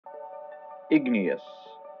igneous,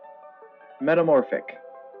 metamorphic,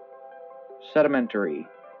 sedimentary.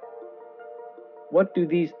 What do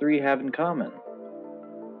these three have in common?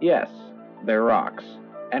 Yes, they're rocks,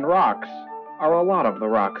 and rocks are a lot of the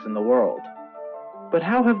rocks in the world. But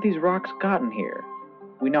how have these rocks gotten here?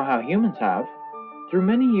 We know how humans have, through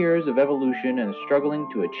many years of evolution and struggling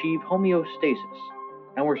to achieve homeostasis,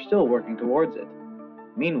 and we're still working towards it.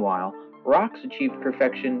 Meanwhile, rocks achieved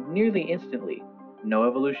perfection nearly instantly, no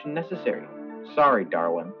evolution necessary. Sorry,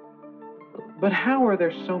 Darwin. But how are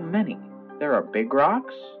there so many? There are big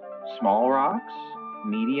rocks, small rocks,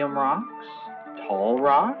 medium rocks, tall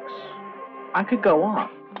rocks. I could go on.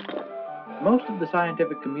 Most of the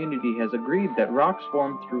scientific community has agreed that rocks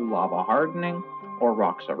form through lava hardening, or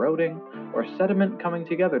rocks eroding, or sediment coming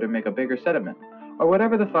together to make a bigger sediment, or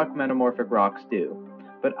whatever the fuck metamorphic rocks do.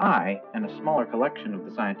 But I, and a smaller collection of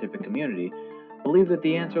the scientific community, believe that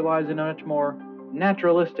the answer lies in a much more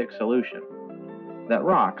naturalistic solution. That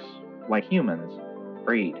rocks, like humans,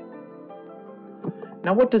 breed.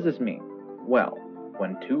 Now what does this mean? Well,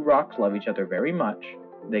 when two rocks love each other very much,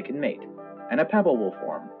 they can mate, and a pebble will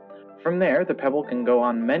form. From there, the pebble can go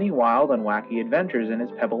on many wild and wacky adventures in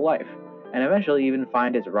its pebble life, and eventually even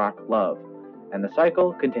find its rock love, and the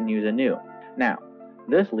cycle continues anew. Now,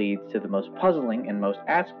 this leads to the most puzzling and most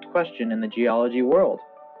asked question in the geology world.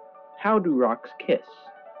 How do rocks kiss?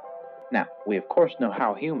 Now, we of course know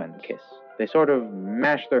how humans kiss. They sort of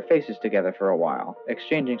mash their faces together for a while,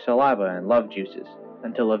 exchanging saliva and love juices,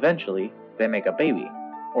 until eventually they make a baby,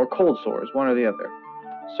 or cold sores, one or the other.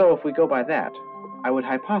 So if we go by that, I would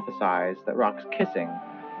hypothesize that rocks kissing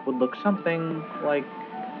would look something like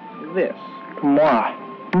this. Moi,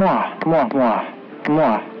 moi, moi, moi,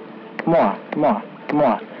 moi, moi, moi,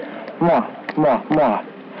 moi, moi, moi, moi,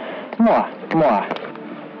 moi, moi.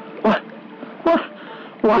 What? What?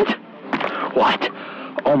 What? What?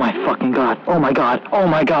 Oh my fucking god. Oh my god. Oh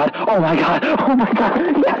my god. Oh my god. Oh my god.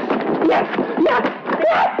 Yes! Yes! Yes!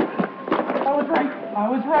 Yes! I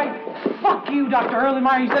was right. Fuck you, Dr.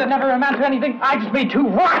 Erlenmeyer. You said it never amounted to anything. I just made two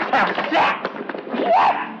rocks have sex.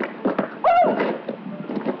 Yes! Woo!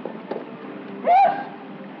 Yes!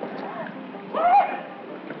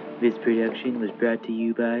 This production was brought to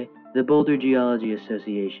you by the Boulder Geology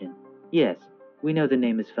Association. Yes, we know the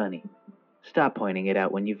name is funny. Stop pointing it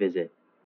out when you visit.